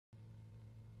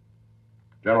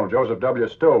General Joseph W.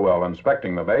 Stilwell,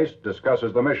 inspecting the base,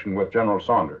 discusses the mission with General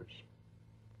Saunders.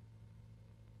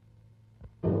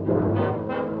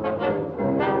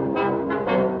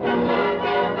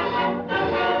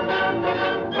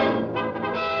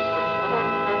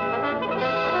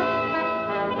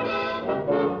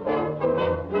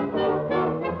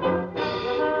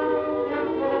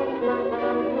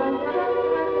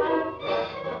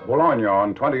 Boulogne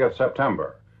on 20th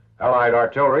September. Allied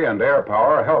artillery and air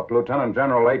power helped Lieutenant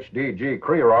General H.D.G.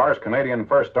 Creerar's Canadian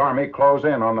First Army close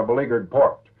in on the beleaguered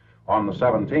port. On the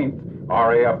 17th,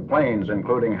 RAF planes,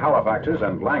 including Halifaxes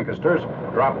and Lancasters,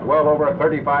 dropped well over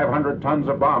 3,500 tons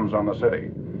of bombs on the city.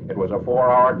 It was a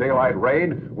 4-hour daylight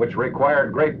raid, which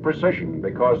required great precision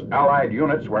because Allied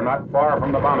units were not far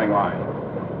from the bombing line.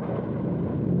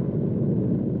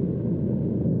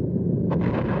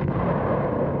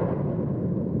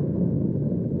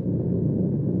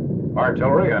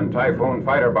 Artillery and Typhoon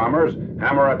fighter bombers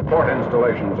hammer at port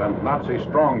installations and Nazi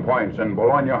strong points in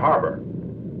Boulogne Harbor.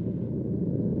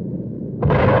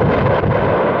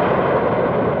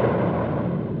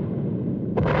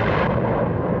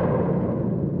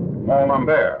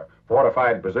 Mont-Lambert,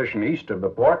 fortified position east of the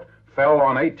port, fell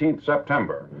on 18th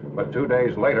September, but 2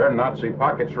 days later, Nazi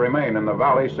pockets remain in the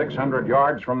valley 600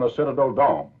 yards from the Citadel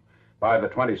Dome. By the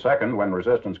 22nd, when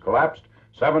resistance collapsed,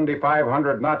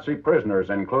 7,500 Nazi prisoners,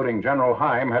 including General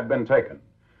Heim, had been taken.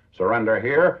 Surrender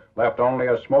here left only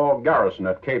a small garrison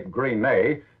at Cape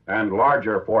Gris-Nez and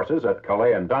larger forces at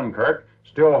Calais and Dunkirk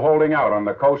still holding out on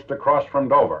the coast across from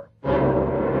Dover.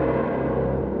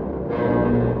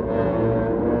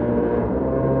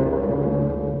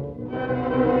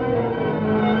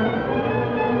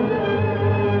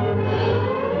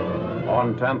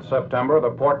 On 10th September,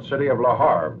 the port city of Le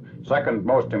Havre, second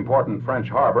most important French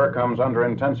harbor, comes under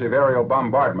intensive aerial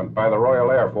bombardment by the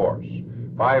Royal Air Force.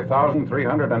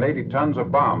 5,380 tons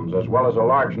of bombs, as well as a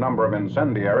large number of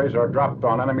incendiaries, are dropped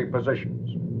on enemy positions.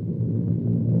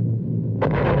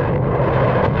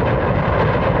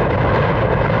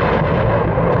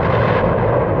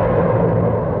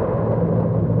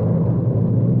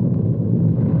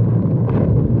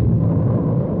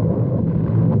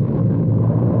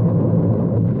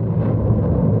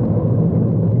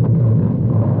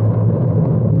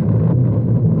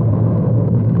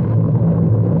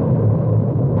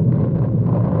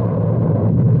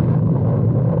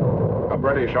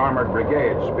 British armored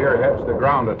brigade spearheads the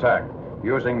ground attack,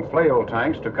 using flail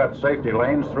tanks to cut safety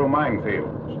lanes through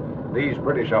minefields. These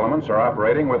British elements are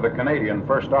operating with the Canadian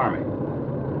First Army.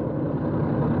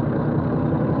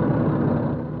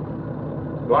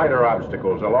 Glider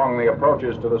obstacles along the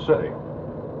approaches to the city.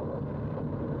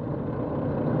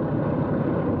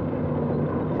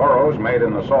 Furrows made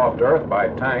in the soft earth by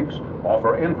tanks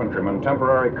offer infantrymen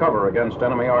temporary cover against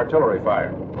enemy artillery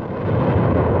fire.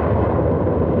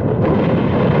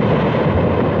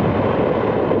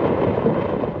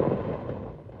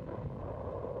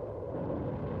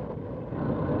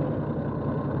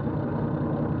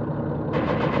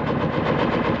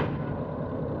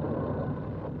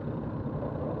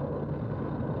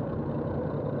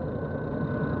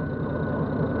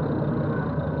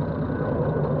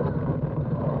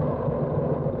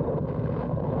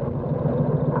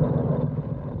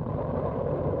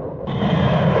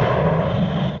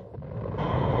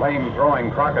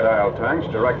 Flame-throwing crocodile tanks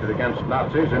directed against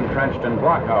Nazis entrenched in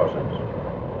blockhouses.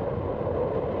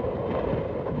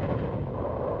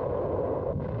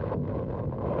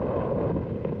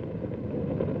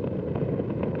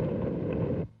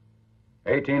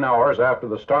 "18 hours after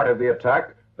the start of the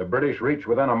attack, the British reach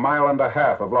within 1.5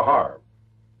 miles of Le Havre.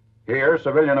 Here,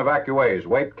 civilian evacuees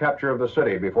wait capture of the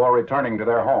city before returning to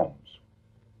their homes.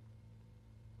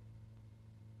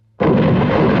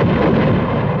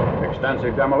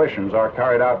 Extensive demolitions are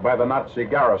carried out by the Nazi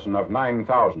garrison of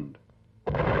 9,000.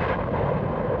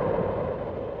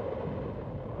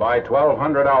 By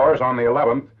 1200 hours on the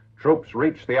 11th, troops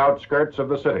reach the outskirts of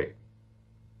the city.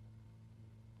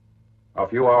 A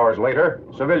few hours later,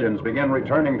 civilians begin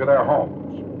returning to their homes.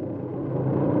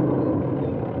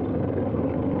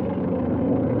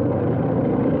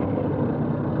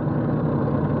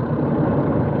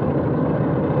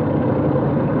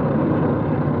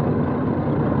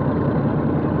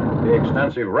 The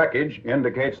extensive wreckage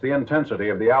indicates the intensity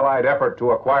of the Allied effort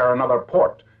to acquire another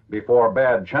port before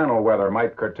bad channel weather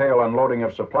might curtail unloading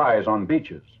of supplies on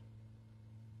beaches.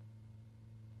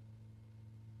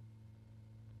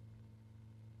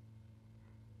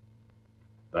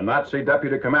 The Nazi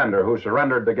deputy commander who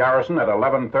surrendered the garrison at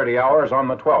 11:30 hours on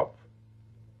the 12th.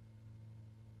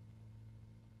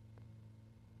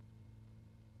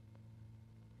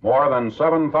 More than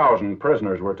 7,000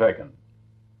 prisoners were taken.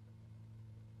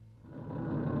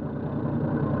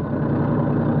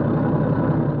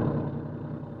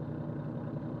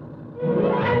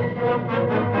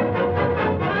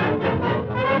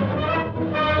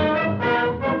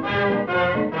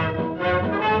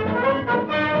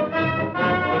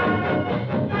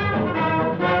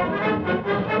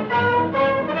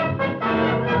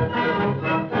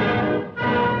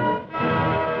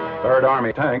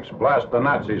 Army tanks blast the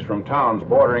Nazis from towns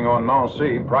bordering on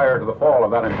Nancy prior to the fall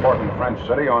of that important French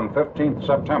city on 15th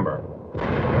September.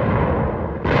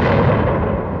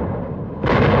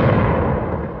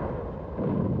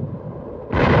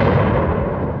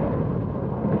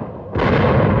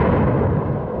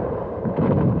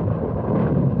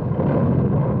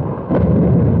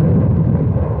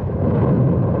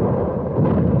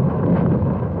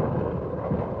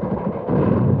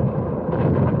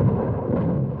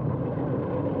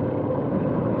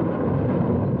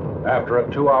 After a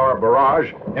 2-hour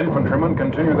barrage, infantrymen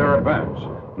continue their advance.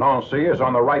 Nancy is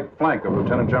on the right flank of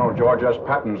Lieutenant General George S.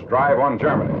 Patton's drive on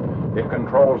Germany. It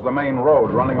controls the main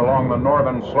road running along the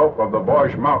northern slope of the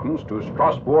Vosges Mountains to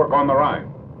Strasbourg on the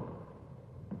Rhine.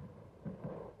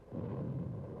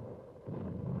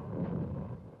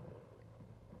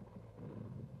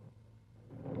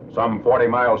 Some 40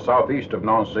 miles southeast of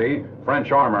Nancy,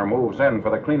 French armor moves in for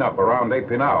the cleanup around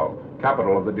Épinal,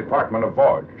 capital of the Department of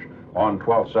Vosges. On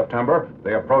 12th September,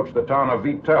 they approached the town of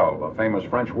Vittel, a famous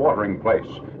French watering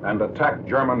place, and attacked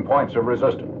German points of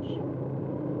resistance.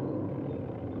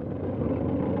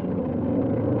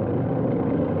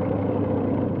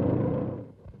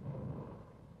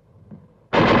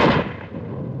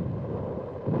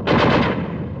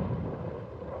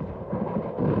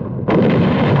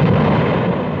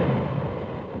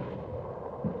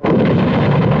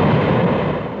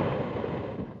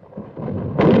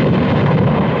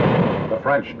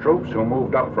 French troops who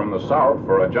moved up from the south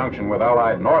for a junction with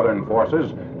Allied northern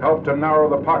forces helped to narrow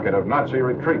the pocket of Nazi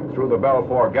retreat through the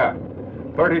Belfort Gap.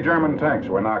 30 German tanks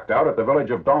were knocked out at the village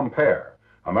of Dompierre.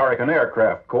 American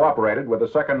aircraft cooperated with the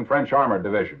 2nd French Armored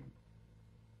Division.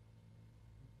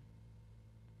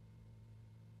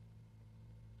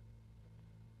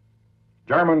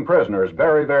 German prisoners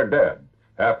bury their dead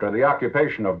after the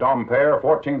occupation of Dompierre,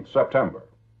 14th September.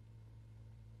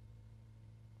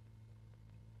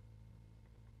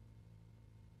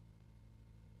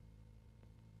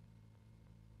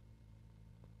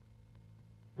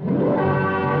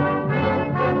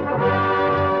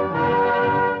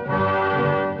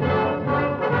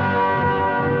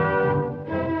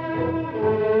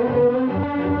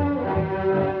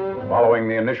 Following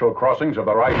the initial crossings of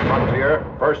the Reich frontier,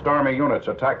 1st Army units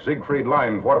attacked Siegfried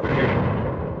Line fortifications.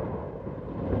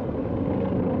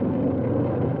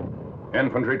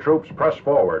 Infantry troops pressed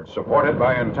forward, supported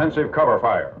by intensive cover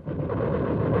fire.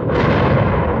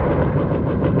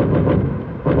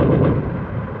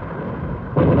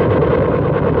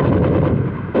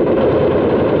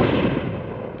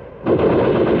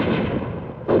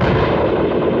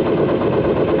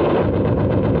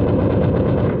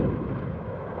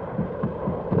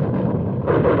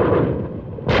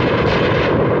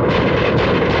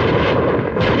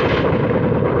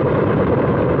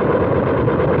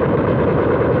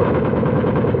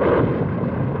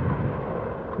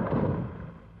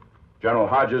 General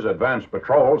Hodges' advanced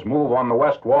patrols move on the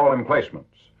west wall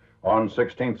emplacements. On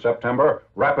 16th September,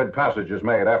 rapid passage is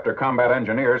made after combat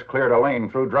engineers cleared a lane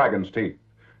through Dragon's Teeth.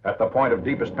 At the point of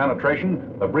deepest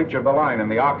penetration, the breach of the line in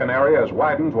the Aachen area is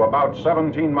widened to about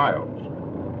 17 miles.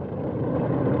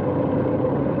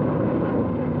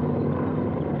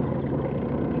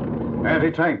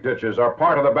 Anti-tank ditches are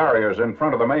part of the barriers in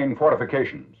front of the main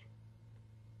fortifications.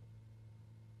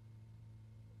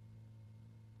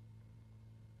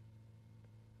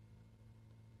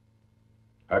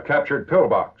 A captured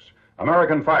pillbox.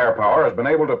 American firepower has been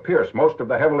able to pierce most of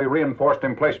the heavily reinforced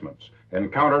emplacements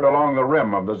encountered along the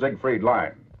rim of the Siegfried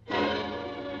Line.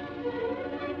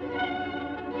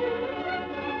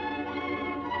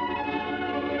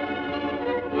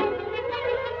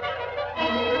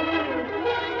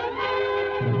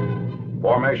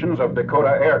 Formations of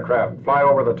Dakota aircraft fly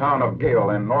over the town of Gale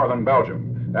in northern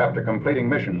Belgium after completing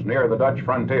missions near the Dutch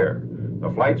frontier.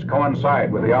 The flights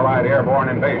coincide with the Allied airborne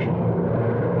invasion.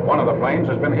 One of the planes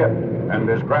has been hit and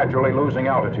is gradually losing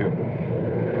altitude.